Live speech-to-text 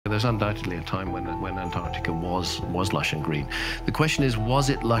There's undoubtedly a time when Antarctica was lush and green. The question is, was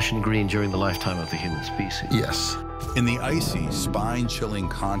it lush and green during the lifetime of the human species? Yes. In the icy, spine-chilling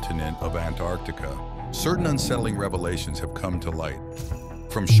continent of Antarctica, certain unsettling revelations have come to light.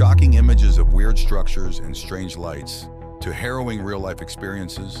 From shocking images of weird structures and strange lights, to harrowing real-life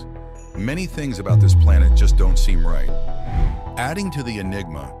experiences, many things about this planet just don't seem right. Adding to the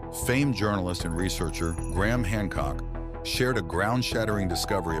enigma, famed journalist and researcher Graham Hancock shared a ground-shattering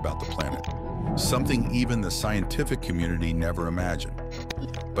discovery about the planet, something even the scientific community never imagined.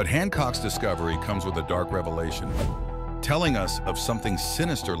 But Hancock's discovery comes with a dark revelation, telling us of something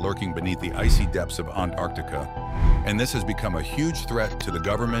sinister lurking beneath the icy depths of Antarctica, and this has become a huge threat to the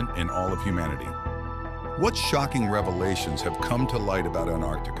government and all of humanity. What shocking revelations have come to light about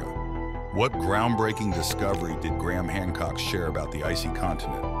Antarctica? What groundbreaking discovery did Graham Hancock share about the icy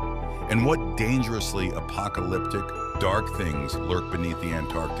continent? And what dangerously apocalyptic, dark things lurk beneath the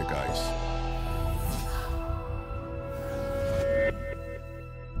Antarctic ice?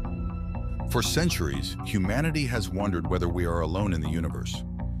 For centuries, humanity has wondered whether we are alone in the universe.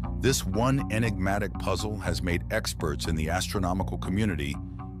 This one enigmatic puzzle has made experts in the astronomical community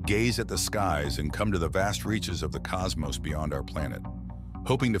gaze at the skies and come to the vast reaches of the cosmos beyond our planet,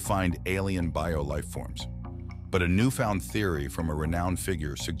 hoping to find alien bio-life forms. But a newfound theory from a renowned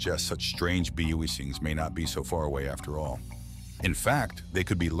figure suggests such strange beings may not be so far away after all. In fact, they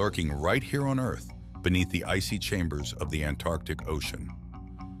could be lurking right here on Earth, beneath the icy chambers of the Antarctic Ocean.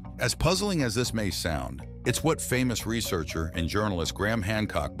 As puzzling as this may sound, it's what famous researcher and journalist Graham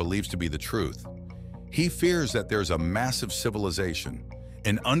Hancock believes to be the truth. He fears that there's a massive civilization,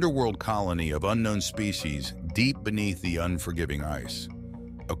 an underworld colony of unknown species deep beneath the unforgiving ice.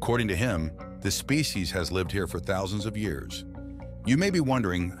 According to him, this species has lived here for thousands of years. You may be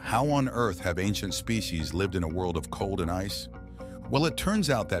wondering, how on earth have ancient species lived in a world of cold and ice? Well, it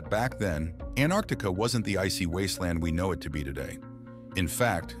turns out that back then, Antarctica wasn't the icy wasteland we know it to be today. In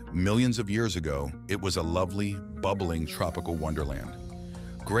fact, millions of years ago, it was a lovely, bubbling tropical wonderland.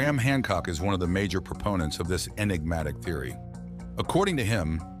 Graham Hancock is one of the major proponents of this enigmatic theory. According to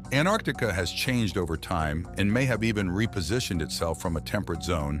him, Antarctica has changed over time and may have even repositioned itself from a temperate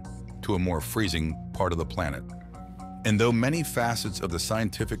zone to a more freezing part of the planet. And though many facets of the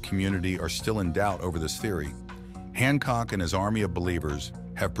scientific community are still in doubt over this theory, Hancock and his army of believers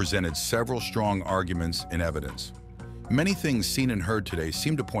have presented several strong arguments and evidence. Many things seen and heard today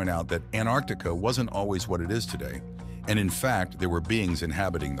seem to point out that Antarctica wasn't always what it is today, and in fact, there were beings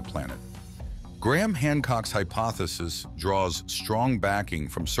inhabiting the planet. Graham Hancock's hypothesis draws strong backing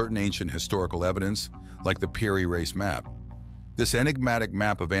from certain ancient historical evidence, like the Piri Reis map. This enigmatic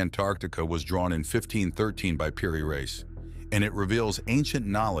map of Antarctica was drawn in 1513 by Piri Reis, and it reveals ancient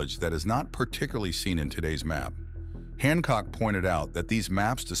knowledge that is not particularly seen in today's map. Hancock pointed out that these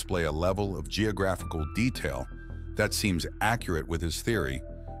maps display a level of geographical detail that seems accurate with his theory,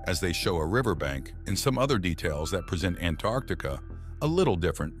 as they show a riverbank and some other details that present Antarctica a little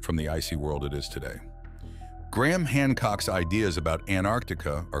different from the icy world it is today. Graham Hancock's ideas about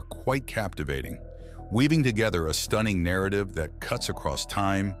Antarctica are quite captivating, weaving together a stunning narrative that cuts across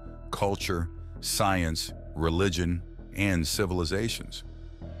time, culture, science, religion, and civilizations.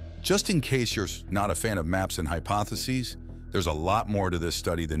 Just in case you're not a fan of maps and hypotheses, there's a lot more to this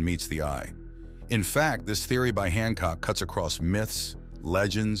study than meets the eye. In fact, this theory by Hancock cuts across myths,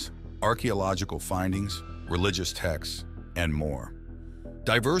 legends, archaeological findings, religious texts, and more.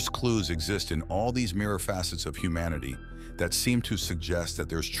 Diverse clues exist in all these mirror facets of humanity that seem to suggest that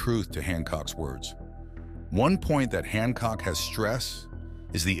there's truth to Hancock's words. One point that Hancock has stressed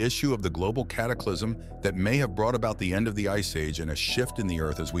is the issue of the global cataclysm that may have brought about the end of the Ice Age and a shift in the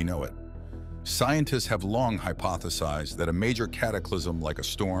Earth as we know it. Scientists have long hypothesized that a major cataclysm like a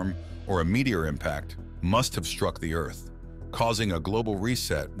storm or a meteor impact must have struck the Earth, causing a global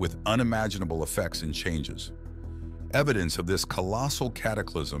reset with unimaginable effects and changes. Evidence of this colossal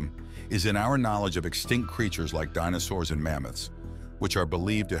cataclysm is in our knowledge of extinct creatures like dinosaurs and mammoths, which are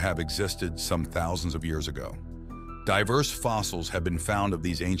believed to have existed some thousands of years ago. Diverse fossils have been found of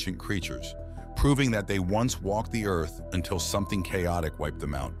these ancient creatures, proving that they once walked the Earth until something chaotic wiped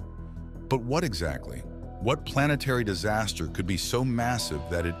them out. But what exactly? What planetary disaster could be so massive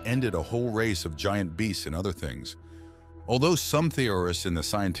that it ended a whole race of giant beasts and other things? Although some theorists in the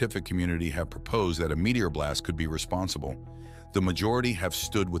scientific community have proposed that a meteor blast could be responsible, the majority have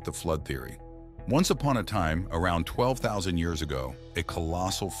stood with the flood theory. Once upon a time, around 12,000 years ago, a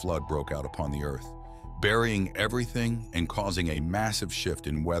colossal flood broke out upon the Earth, burying everything and causing a massive shift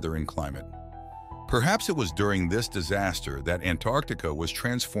in weather and climate. Perhaps it was during this disaster that Antarctica was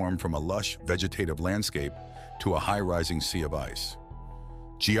transformed from a lush vegetative landscape to a high-rising sea of ice.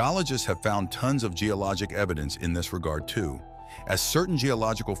 Geologists have found tons of geologic evidence in this regard too, as certain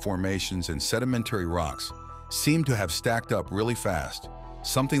geological formations and sedimentary rocks seem to have stacked up really fast,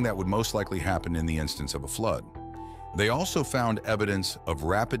 something that would most likely happen in the instance of a flood. They also found evidence of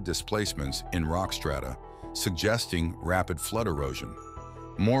rapid displacements in rock strata, suggesting rapid flood erosion.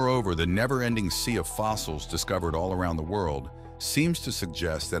 Moreover, the never-ending sea of fossils discovered all around the world seems to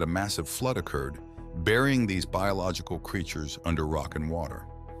suggest that a massive flood occurred, burying these biological creatures under rock and water.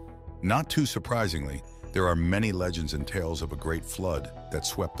 Not too surprisingly, there are many legends and tales of a great flood that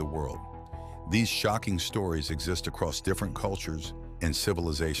swept the world. These shocking stories exist across different cultures and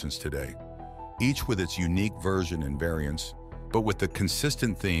civilizations today, each with its unique version and variants, but with the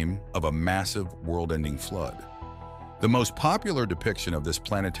consistent theme of a massive world-ending flood. The most popular depiction of this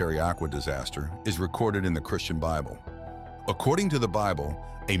planetary aqua disaster is recorded in the Christian Bible. According to the Bible,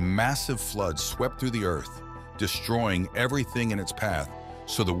 a massive flood swept through the earth, destroying everything in its path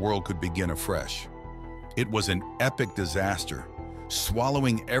so the world could begin afresh. It was an epic disaster,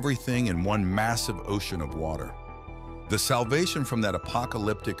 swallowing everything in one massive ocean of water. The salvation from that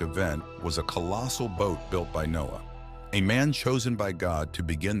apocalyptic event was a colossal boat built by Noah, a man chosen by God to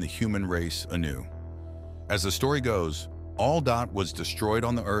begin the human race anew. As the story goes, all dot was destroyed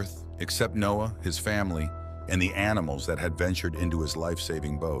on the earth except Noah, his family, and the animals that had ventured into his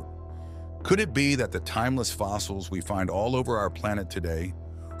life-saving boat. Could it be that the timeless fossils we find all over our planet today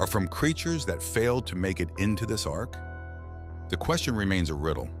are from creatures that failed to make it into this ark? The question remains a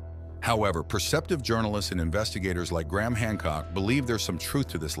riddle. However, perceptive journalists and investigators like Graham Hancock believe there's some truth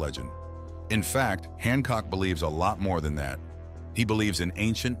to this legend. In fact, Hancock believes a lot more than that. He believes an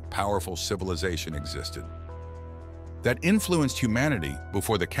ancient, powerful civilization existed that influenced humanity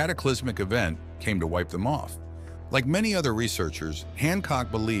before the cataclysmic event came to wipe them off. Like many other researchers,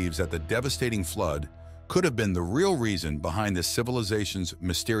 Hancock believes that the devastating flood could have been the real reason behind this civilization's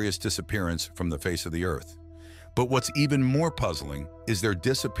mysterious disappearance from the face of the earth. But what's even more puzzling is their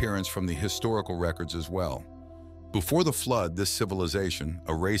disappearance from the historical records as well. Before the flood, this civilization,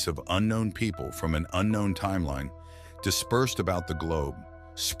 a race of unknown people from an unknown timeline, dispersed about the globe,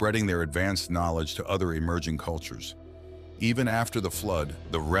 spreading their advanced knowledge to other emerging cultures. Even after the flood,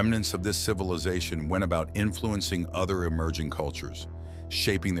 the remnants of this civilization went about influencing other emerging cultures,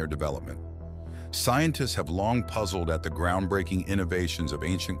 shaping their development. Scientists have long puzzled at the groundbreaking innovations of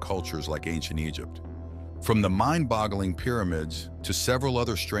ancient cultures like ancient Egypt. From the mind-boggling pyramids to several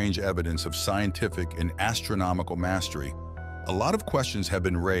other strange evidence of scientific and astronomical mastery, a lot of questions have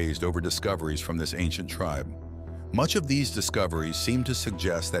been raised over discoveries from this ancient tribe. Much of these discoveries seem to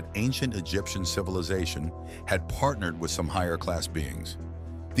suggest that ancient Egyptian civilization had partnered with some higher-class beings.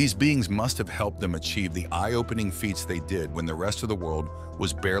 These beings must have helped them achieve the eye-opening feats they did when the rest of the world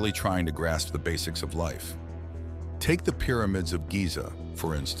was barely trying to grasp the basics of life. Take the pyramids of Giza,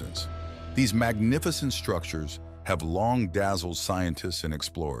 for instance. These magnificent structures have long dazzled scientists and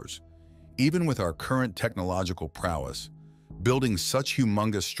explorers. Even with our current technological prowess, building such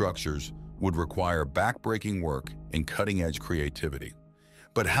humongous structures would require back-breaking work and cutting-edge creativity.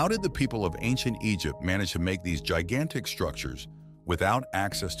 But how did the people of ancient Egypt manage to make these gigantic structures without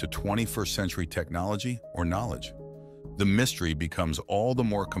access to 21st century technology or knowledge? The mystery becomes all the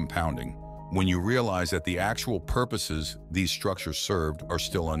more compounding when you realize that the actual purposes these structures served are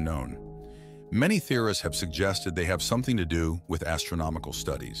still unknown. Many theorists have suggested they have something to do with astronomical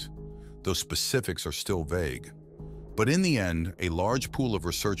studies, though specifics are still vague. But in the end, a large pool of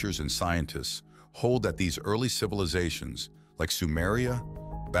researchers and scientists hold that these early civilizations, like Sumeria,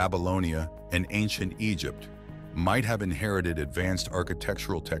 Babylonia, and ancient Egypt, might have inherited advanced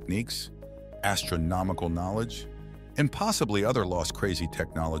architectural techniques, astronomical knowledge, and possibly other lost crazy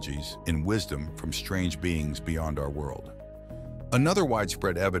technologies and wisdom from strange beings beyond our world. Another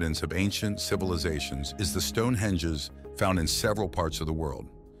widespread evidence of ancient civilizations is the Stonehenges found in several parts of the world.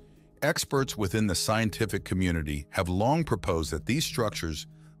 Experts within the scientific community have long proposed that these structures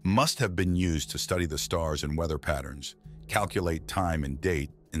must have been used to study the stars and weather patterns, calculate time and date,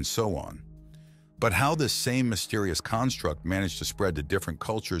 and so on. But how this same mysterious construct managed to spread to different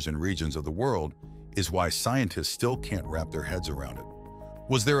cultures and regions of the world is why scientists still can't wrap their heads around it.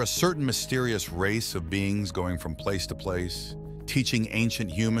 Was there a certain mysterious race of beings going from place to place, teaching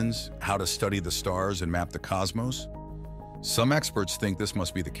ancient humans how to study the stars and map the cosmos? Some experts think this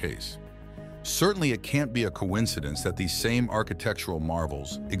must be the case. Certainly, it can't be a coincidence that these same architectural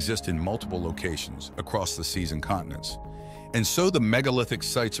marvels exist in multiple locations across the seas and continents. And so the megalithic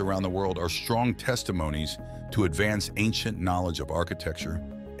sites around the world are strong testimonies to advanced ancient knowledge of architecture,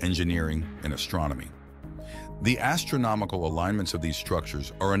 engineering, and astronomy. The astronomical alignments of these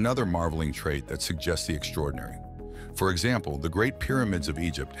structures are another marveling trait that suggests the extraordinary. For example, the Great Pyramids of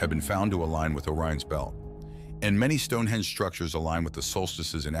Egypt have been found to align with Orion's belt, and many Stonehenge structures align with the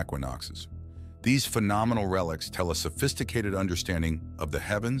solstices and equinoxes. These phenomenal relics tell a sophisticated understanding of the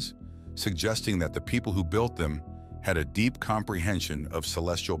heavens, suggesting that the people who built them had a deep comprehension of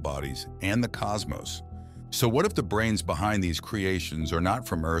celestial bodies and the cosmos. So what if the brains behind these creations are not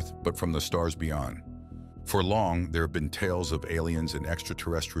from Earth, but from the stars beyond? For long, there have been tales of aliens and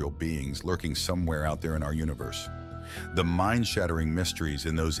extraterrestrial beings lurking somewhere out there in our universe. The mind-shattering mysteries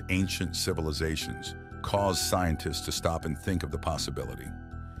in those ancient civilizations cause scientists to stop and think of the possibility.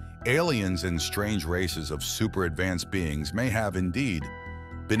 Aliens and strange races of super-advanced beings may have indeed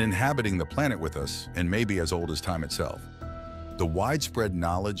been inhabiting the planet with us and may be as old as time itself. The widespread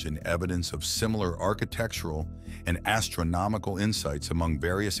knowledge and evidence of similar architectural and astronomical insights among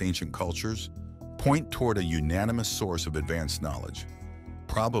various ancient cultures point toward a unanimous source of advanced knowledge.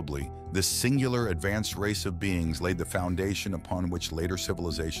 Probably, this singular advanced race of beings laid the foundation upon which later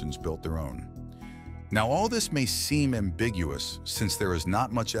civilizations built their own. Now, all this may seem ambiguous since there is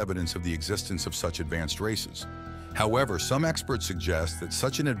not much evidence of the existence of such advanced races. However, some experts suggest that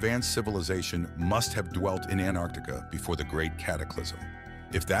such an advanced civilization must have dwelt in Antarctica before the Great Cataclysm.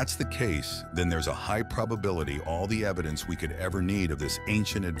 If that's the case, then there's a high probability all the evidence we could ever need of this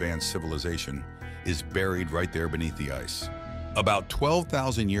ancient advanced civilization is buried right there beneath the ice. About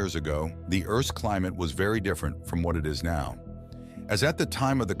 12,000 years ago, the Earth's climate was very different from what it is now. As at the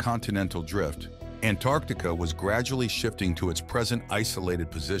time of the continental drift, Antarctica was gradually shifting to its present isolated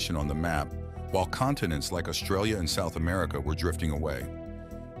position on the map, while continents like Australia and South America were drifting away.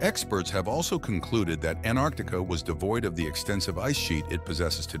 Experts have also concluded that Antarctica was devoid of the extensive ice sheet it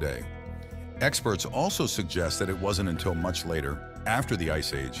possesses today. Experts also suggest that it wasn't until much later, after the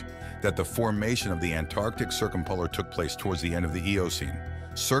Ice Age, that the formation of the Antarctic circumpolar took place towards the end of the Eocene,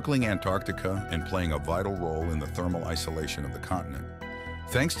 circling Antarctica and playing a vital role in the thermal isolation of the continent.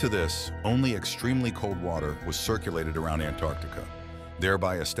 Thanks to this, only extremely cold water was circulated around Antarctica,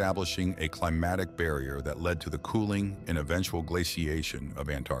 thereby establishing a climatic barrier that led to the cooling and eventual glaciation of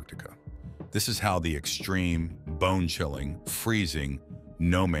Antarctica. This is how the extreme, bone-chilling, freezing,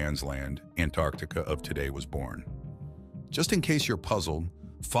 no-man's land Antarctica of today was born. Just in case you're puzzled,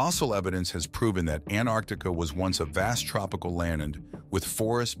 fossil evidence has proven that Antarctica was once a vast tropical land with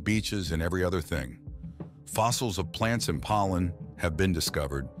forests, beaches, and every other thing. Fossils of plants and pollen have been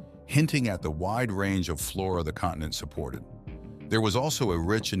discovered, hinting at the wide range of flora the continent supported. There was also a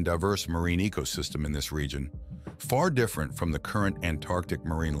rich and diverse marine ecosystem in this region, far different from the current Antarctic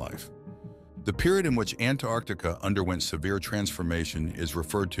marine life. The period in which Antarctica underwent severe transformation is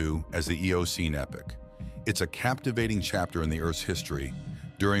referred to as the Eocene epoch. It's a captivating chapter in the Earth's history,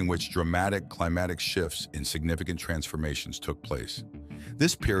 during which dramatic climatic shifts and significant transformations took place.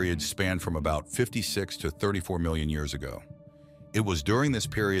 This period spanned from about 56 to 34 million years ago. It was during this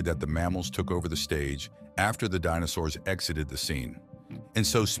period that the mammals took over the stage after the dinosaurs exited the scene. And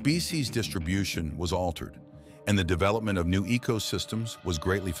so species distribution was altered, and the development of new ecosystems was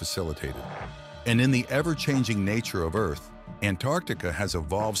greatly facilitated. And in the ever-changing nature of Earth, Antarctica has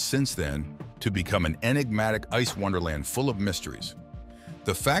evolved since then to become an enigmatic ice wonderland full of mysteries.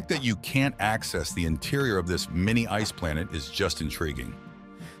 The fact that you can't access the interior of this mini ice planet is just intriguing.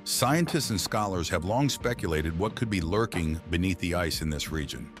 Scientists and scholars have long speculated what could be lurking beneath the ice in this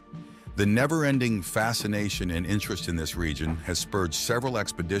region. The never-ending fascination and interest in this region has spurred several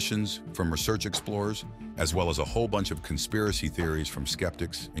expeditions from research explorers, as well as a whole bunch of conspiracy theories from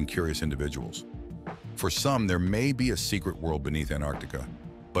skeptics and curious individuals. For some, there may be a secret world beneath Antarctica,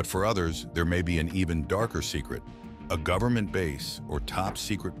 but for others, there may be an even darker secret, a government base or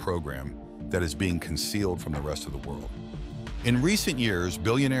top-secret program that is being concealed from the rest of the world. In recent years,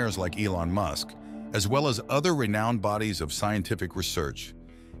 billionaires like Elon Musk, as well as other renowned bodies of scientific research,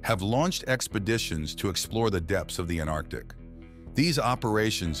 have launched expeditions to explore the depths of the Antarctic. These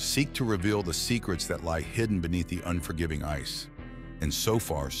operations seek to reveal the secrets that lie hidden beneath the unforgiving ice. And so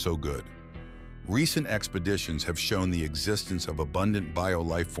far, so good. Recent expeditions have shown the existence of abundant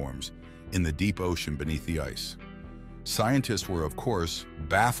bio-life forms in the deep ocean beneath the ice. Scientists were, of course,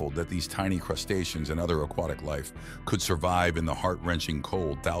 baffled that these tiny crustaceans and other aquatic life could survive in the heart-wrenching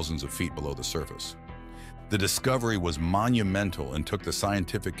cold thousands of feet below the surface. The discovery was monumental and took the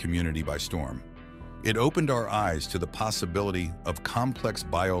scientific community by storm. It opened our eyes to the possibility of complex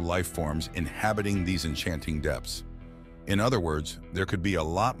bio-life forms inhabiting these enchanting depths. In other words, there could be a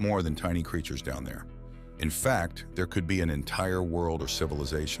lot more than tiny creatures down there. In fact, there could be an entire world or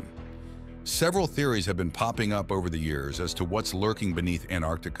civilization. Several theories have been popping up over the years as to what's lurking beneath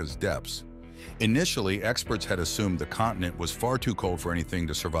Antarctica's depths. Initially, experts had assumed the continent was far too cold for anything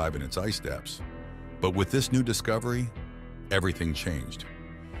to survive in its ice depths. But with this new discovery, everything changed.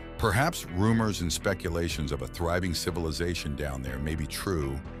 Perhaps rumors and speculations of a thriving civilization down there may be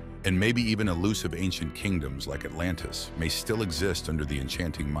true, and maybe even elusive ancient kingdoms like Atlantis may still exist under the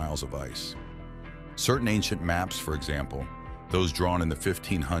enchanting miles of ice. Certain ancient maps, for example, those drawn in the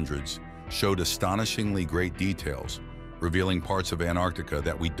 1500s, showed astonishingly great details, revealing parts of Antarctica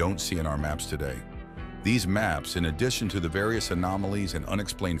that we don't see in our maps today. These maps, in addition to the various anomalies and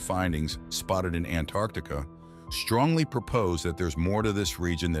unexplained findings spotted in Antarctica, strongly propose that there's more to this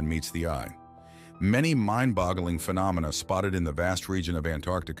region than meets the eye. Many mind-boggling phenomena spotted in the vast region of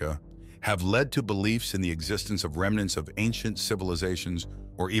Antarctica have led to beliefs in the existence of remnants of ancient civilizations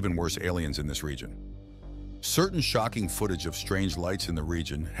or even worse, aliens in this region. Certain shocking footage of strange lights in the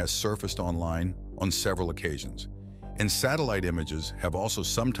region has surfaced online on several occasions, and satellite images have also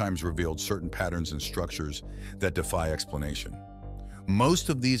sometimes revealed certain patterns and structures that defy explanation. Most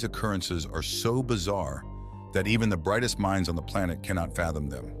of these occurrences are so bizarre that even the brightest minds on the planet cannot fathom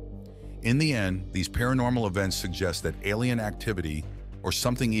them. In the end, these paranormal events suggest that alien activity, or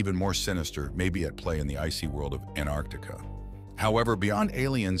something even more sinister, may be at play in the icy world of Antarctica. However, beyond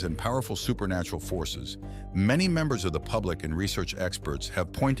aliens and powerful supernatural forces, many members of the public and research experts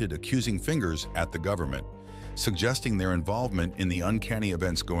have pointed accusing fingers at the government, suggesting their involvement in the uncanny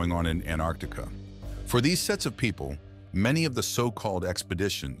events going on in Antarctica. For these sets of people, many of the so-called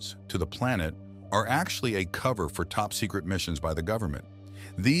expeditions to the planet are actually a cover for top-secret missions by the government.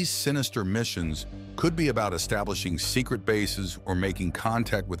 These sinister missions could be about establishing secret bases or making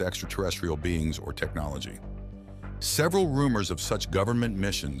contact with extraterrestrial beings or technology. Several rumors of such government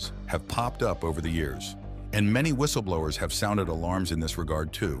missions have popped up over the years, and many whistleblowers have sounded alarms in this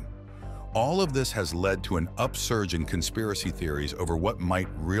regard too. All of this has led to an upsurge in conspiracy theories over what might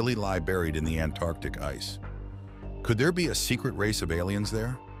really lie buried in the Antarctic ice. Could there be a secret race of aliens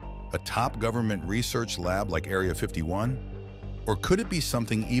there? A top government research lab like Area 51? Or could it be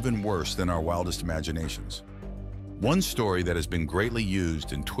something even worse than our wildest imaginations? One story that has been greatly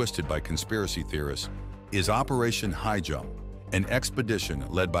used and twisted by conspiracy theorists is Operation High Jump, an expedition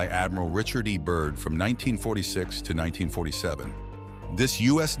led by Admiral Richard E. Byrd from 1946 to 1947. This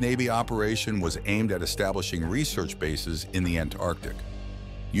U.S. Navy operation was aimed at establishing research bases in the Antarctic.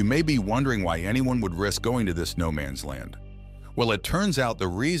 You may be wondering why anyone would risk going to this no man's land. Well, it turns out the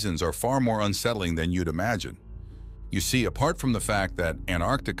reasons are far more unsettling than you'd imagine. You see, apart from the fact that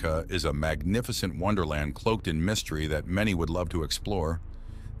Antarctica is a magnificent wonderland cloaked in mystery that many would love to explore,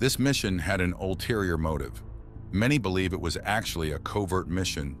 this mission had an ulterior motive. Many believe it was actually a covert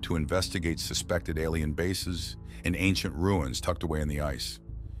mission to investigate suspected alien bases and ancient ruins tucked away in the ice.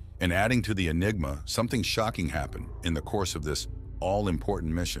 And adding to the enigma, something shocking happened in the course of this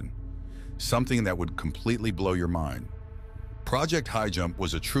all-important mission, something that would completely blow your mind. Project High Jump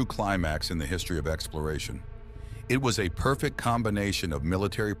was a true climax in the history of exploration. It was a perfect combination of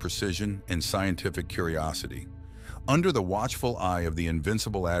military precision and scientific curiosity. Under the watchful eye of the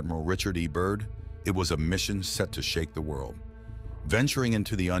invincible Admiral Richard E. Byrd, it was a mission set to shake the world. Venturing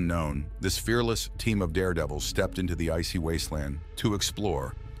into the unknown, this fearless team of daredevils stepped into the icy wasteland to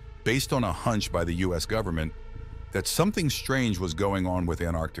explore, based on a hunch by the U.S. government that something strange was going on with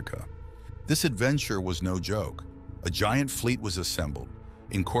Antarctica. This adventure was no joke. A giant fleet was assembled,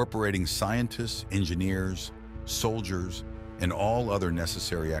 incorporating scientists, engineers, soldiers, and all other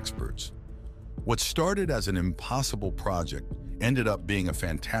necessary experts. What started as an impossible project ended up being a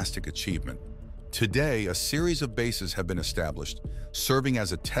fantastic achievement. Today, a series of bases have been established, serving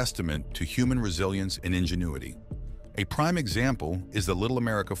as a testament to human resilience and ingenuity. A prime example is the Little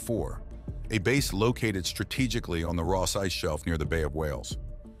America 4, a base located strategically on the Ross Ice Shelf near the Bay of Whales.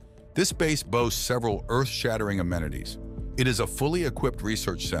 This base boasts several earth-shattering amenities. It is a fully equipped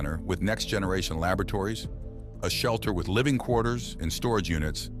research center with next-generation laboratories, a shelter with living quarters and storage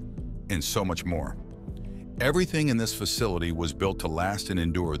units, and so much more. Everything in this facility was built to last and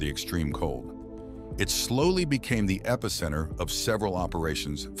endure the extreme cold. It slowly became the epicenter of several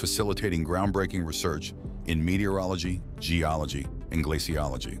operations, facilitating groundbreaking research in meteorology, geology, and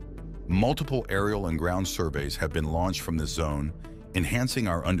glaciology. Multiple aerial and ground surveys have been launched from this zone, enhancing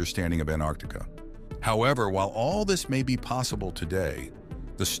our understanding of Antarctica. However, while all this may be possible today,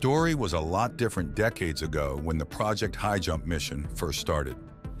 the story was a lot different decades ago when the Project High Jump mission first started.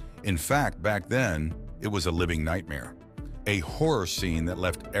 In fact, back then, it was a living nightmare, a horror scene that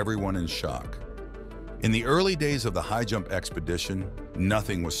left everyone in shock. In the early days of the High Jump expedition,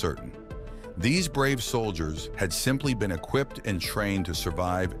 nothing was certain. These brave soldiers had simply been equipped and trained to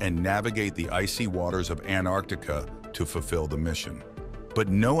survive and navigate the icy waters of Antarctica to fulfill the mission. But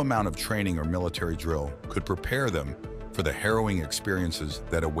no amount of training or military drill could prepare them for the harrowing experiences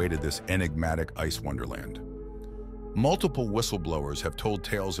that awaited this enigmatic ice wonderland. Multiple whistleblowers have told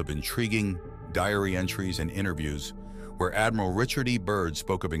tales of intriguing diary entries and interviews where Admiral Richard E. Byrd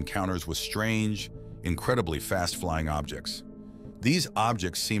spoke of encounters with strange, incredibly fast-flying objects. These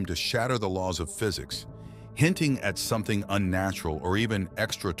objects seem to shatter the laws of physics, hinting at something unnatural or even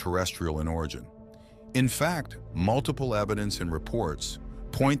extraterrestrial in origin. In fact, multiple evidence and reports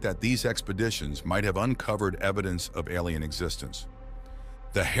point that these expeditions might have uncovered evidence of alien existence.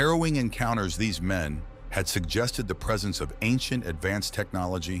 The harrowing encounters these men had suggested the presence of ancient advanced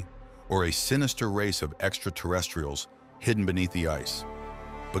technology or a sinister race of extraterrestrials hidden beneath the ice.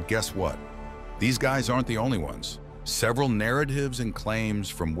 But guess what? These guys aren't the only ones. Several narratives and claims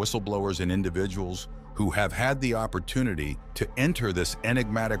from whistleblowers and individuals who have had the opportunity to enter this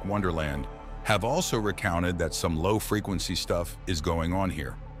enigmatic wonderland have also recounted that some low-frequency stuff is going on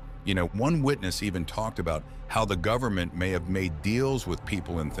here. You know, one witness even talked about how the government may have made deals with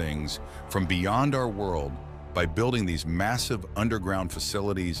people and things from beyond our world by building these massive underground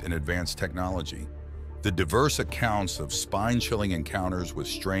facilities and advanced technology. The diverse accounts of spine-chilling encounters with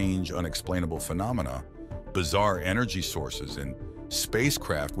strange, unexplainable phenomena, bizarre energy sources, and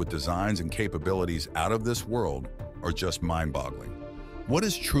spacecraft with designs and capabilities out of this world are just mind-boggling. What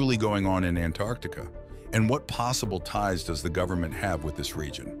is truly going on in Antarctica, and what possible ties does the government have with this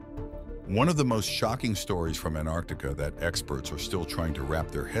region? One of the most shocking stories from Antarctica that experts are still trying to wrap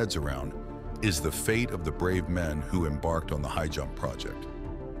their heads around is the fate of the brave men who embarked on the high jump project.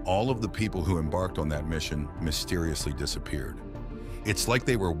 All of the people who embarked on that mission mysteriously disappeared. It's like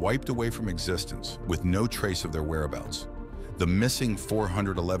they were wiped away from existence with no trace of their whereabouts. The missing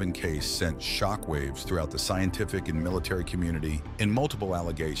 411 case sent shockwaves throughout the scientific and military community, and multiple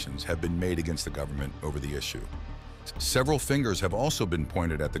allegations have been made against the government over the issue. Several fingers have also been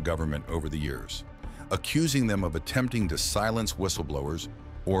pointed at the government over the years, accusing them of attempting to silence whistleblowers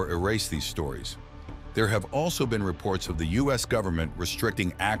or erase these stories. There have also been reports of the U.S. government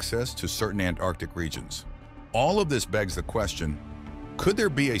restricting access to certain Antarctic regions. All of this begs the question, could there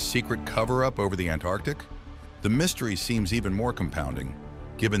be a secret cover-up over the Antarctic? The mystery seems even more compounding,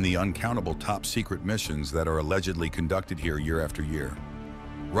 given the uncountable top-secret missions that are allegedly conducted here year after year.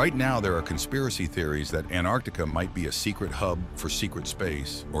 Right now, there are conspiracy theories that Antarctica might be a secret hub for secret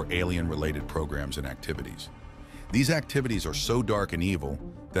space or alien-related programs and activities. These activities are so dark and evil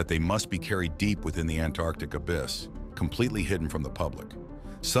that they must be carried deep within the Antarctic abyss, completely hidden from the public.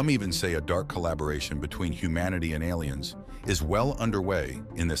 Some even say a dark collaboration between humanity and aliens is well underway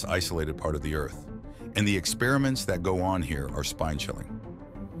in this isolated part of the Earth, and the experiments that go on here are spine-chilling.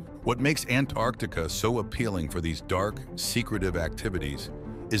 What makes Antarctica so appealing for these dark, secretive activities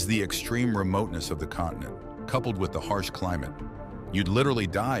is the extreme remoteness of the continent, coupled with the harsh climate. You'd literally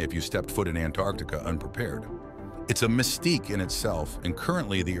die if you stepped foot in Antarctica unprepared. It's a mystique in itself and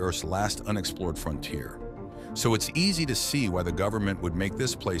currently the Earth's last unexplored frontier. So it's easy to see why the government would make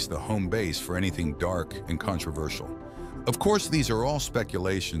this place the home base for anything dark and controversial. Of course, these are all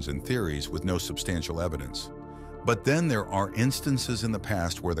speculations and theories with no substantial evidence. But then there are instances in the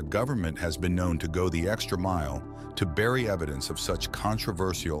past where the government has been known to go the extra mile to bury evidence of such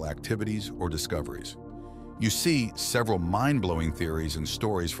controversial activities or discoveries. You see, several mind-blowing theories and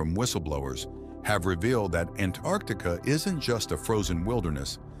stories from whistleblowers have revealed that Antarctica isn't just a frozen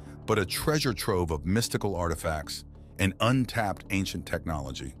wilderness, but a treasure trove of mystical artifacts and untapped ancient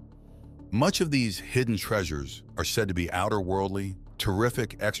technology. Much of these hidden treasures are said to be outer-worldly,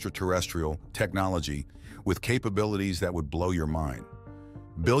 terrific extraterrestrial technology with capabilities that would blow your mind.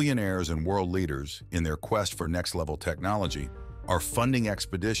 Billionaires and world leaders, in their quest for next-level technology, are funding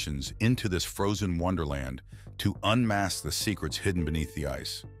expeditions into this frozen wonderland to unmask the secrets hidden beneath the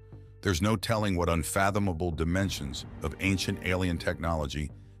ice. There's no telling what unfathomable dimensions of ancient alien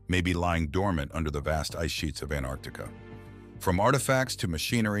technology may be lying dormant under the vast ice sheets of Antarctica. From artifacts to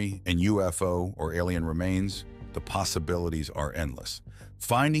machinery and UFO or alien remains, the possibilities are endless.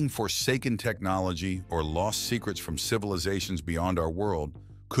 Finding forsaken technology or lost secrets from civilizations beyond our world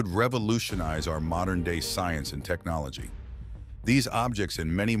could revolutionize our modern-day science and technology. These objects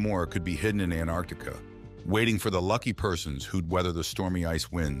and many more could be hidden in Antarctica, waiting for the lucky persons who'd weather the stormy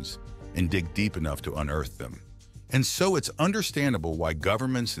ice winds and dig deep enough to unearth them. And so it's understandable why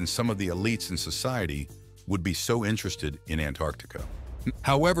governments and some of the elites in society would be so interested in Antarctica.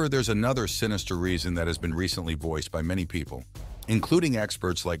 However, there's another sinister reason that has been recently voiced by many people, including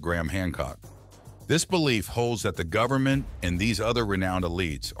experts like Graham Hancock. This belief holds that the government and these other renowned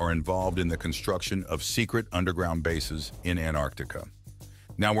elites are involved in the construction of secret underground bases in Antarctica.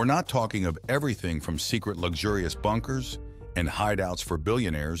 Now, we're not talking of everything from secret luxurious bunkers and hideouts for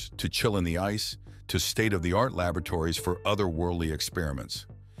billionaires to chill in the ice to state-of-the-art laboratories for otherworldly experiments.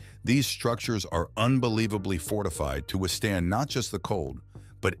 These structures are unbelievably fortified to withstand not just the cold,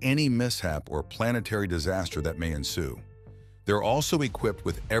 but any mishap or planetary disaster that may ensue. They're also equipped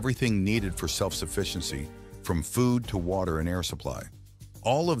with everything needed for self-sufficiency, from food to water and air supply.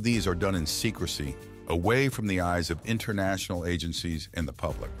 All of these are done in secrecy, away from the eyes of international agencies and the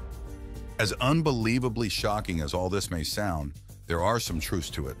public. As unbelievably shocking as all this may sound, there are some truths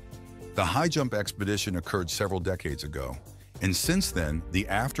to it. The high jump expedition occurred several decades ago, and since then, the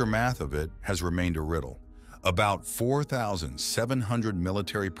aftermath of it has remained a riddle. About 4,700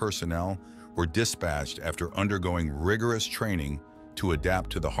 military personnel were dispatched after undergoing rigorous training to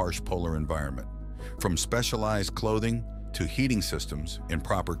adapt to the harsh polar environment. From specialized clothing to heating systems and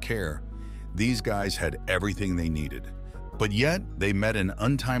proper care, these guys had everything they needed. But yet, they met an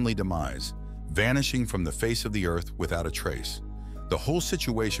untimely demise, vanishing from the face of the earth without a trace. The whole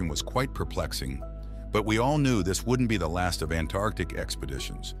situation was quite perplexing, but we all knew this wouldn't be the last of Antarctic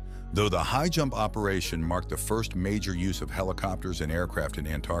expeditions. Though the high jump operation marked the first major use of helicopters and aircraft in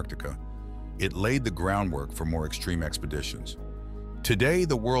Antarctica, it laid the groundwork for more extreme expeditions. Today,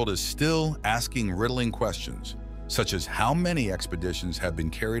 the world is still asking riddling questions, such as how many expeditions have been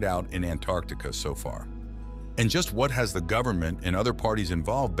carried out in Antarctica so far? And just what has the government and other parties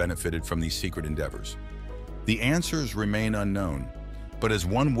involved benefited from these secret endeavors? The answers remain unknown, but as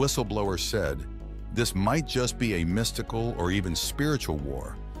one whistleblower said, this might just be a mystical or even spiritual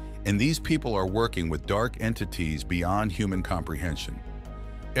war, and these people are working with dark entities beyond human comprehension.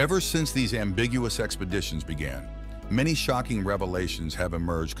 Ever since these ambiguous expeditions began, many shocking revelations have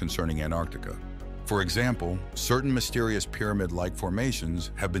emerged concerning Antarctica. For example, certain mysterious pyramid-like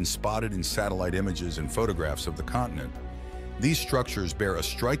formations have been spotted in satellite images and photographs of the continent. These structures bear a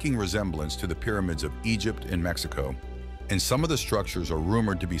striking resemblance to the pyramids of Egypt and Mexico, and some of the structures are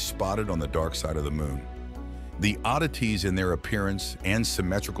rumored to be spotted on the dark side of the moon. The oddities in their appearance and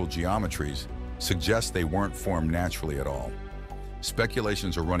symmetrical geometries suggest they weren't formed naturally at all.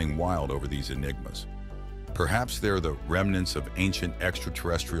 Speculations are running wild over these enigmas. Perhaps they're the remnants of ancient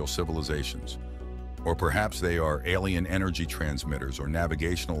extraterrestrial civilizations, or perhaps they are alien energy transmitters or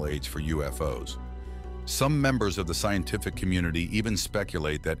navigational aids for UFOs. Some members of the scientific community even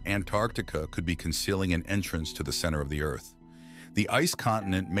speculate that Antarctica could be concealing an entrance to the center of the Earth. The ice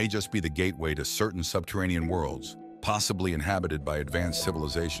continent may just be the gateway to certain subterranean worlds, possibly inhabited by advanced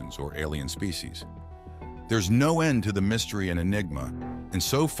civilizations or alien species. There's no end to the mystery and enigma, and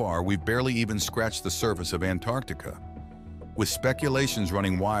so far we've barely even scratched the surface of Antarctica. With speculations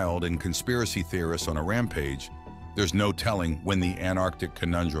running wild and conspiracy theorists on a rampage, there's no telling when the Antarctic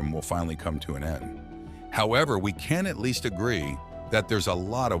conundrum will finally come to an end. However, we can at least agree that there's a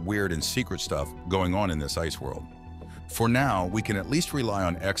lot of weird and secret stuff going on in this ice world. For now, we can at least rely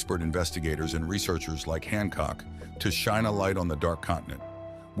on expert investigators and researchers like Hancock to shine a light on the dark continent.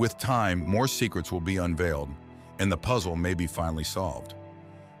 With time, more secrets will be unveiled, and the puzzle may be finally solved.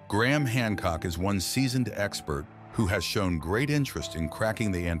 Graham Hancock is one seasoned expert who has shown great interest in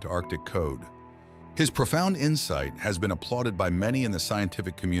cracking the Antarctic code. His profound insight has been applauded by many in the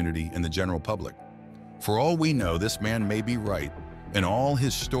scientific community and the general public. For all we know, this man may be right, and all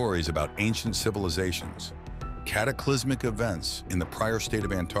his stories about ancient civilizations, cataclysmic events in the prior state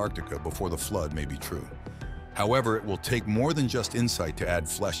of Antarctica before the flood may be true. However, it will take more than just insight to add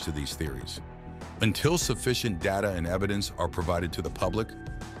flesh to these theories. Until sufficient data and evidence are provided to the public,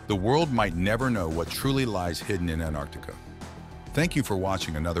 the world might never know what truly lies hidden in Antarctica. Thank you for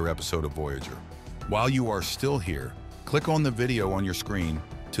watching another episode of Voyager. While you are still here, click on the video on your screen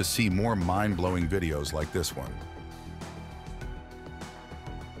to see more mind-blowing videos like this one.